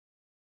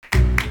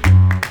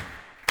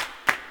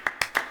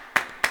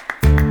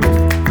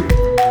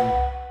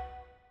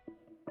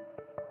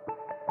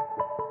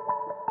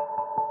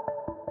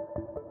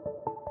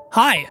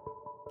Hi,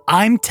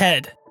 I'm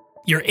Ted,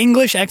 your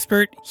English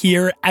expert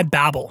here at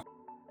Babbel,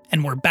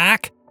 and we're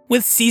back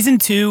with Season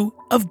 2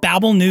 of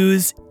Babbel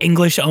News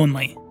English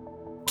Only.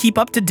 Keep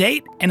up to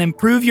date and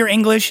improve your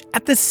English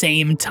at the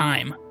same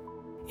time.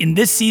 In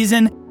this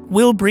season,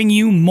 we'll bring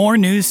you more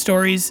news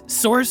stories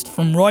sourced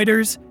from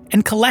Reuters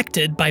and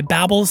collected by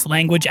Babbel's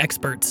language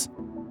experts.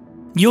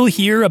 You'll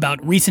hear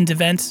about recent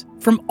events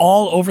from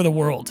all over the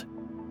world,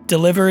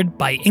 delivered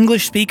by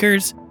English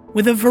speakers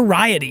with a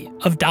variety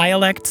of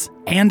dialects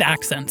and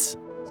accents.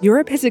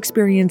 Europe has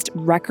experienced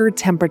record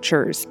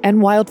temperatures and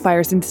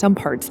wildfires in some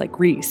parts like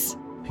Greece.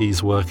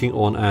 He's working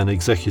on an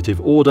executive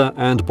order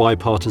and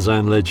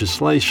bipartisan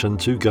legislation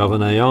to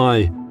govern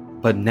AI.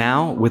 But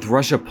now, with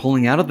Russia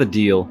pulling out of the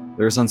deal,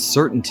 there's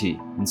uncertainty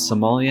in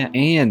Somalia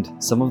and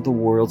some of the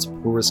world's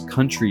poorest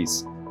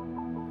countries.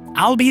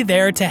 I'll be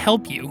there to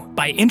help you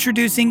by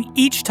introducing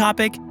each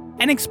topic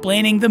and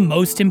explaining the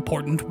most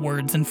important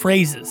words and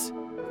phrases.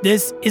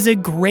 This is a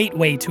great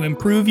way to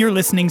improve your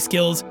listening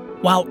skills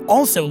while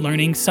also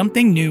learning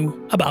something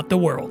new about the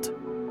world.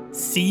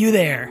 See you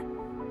there.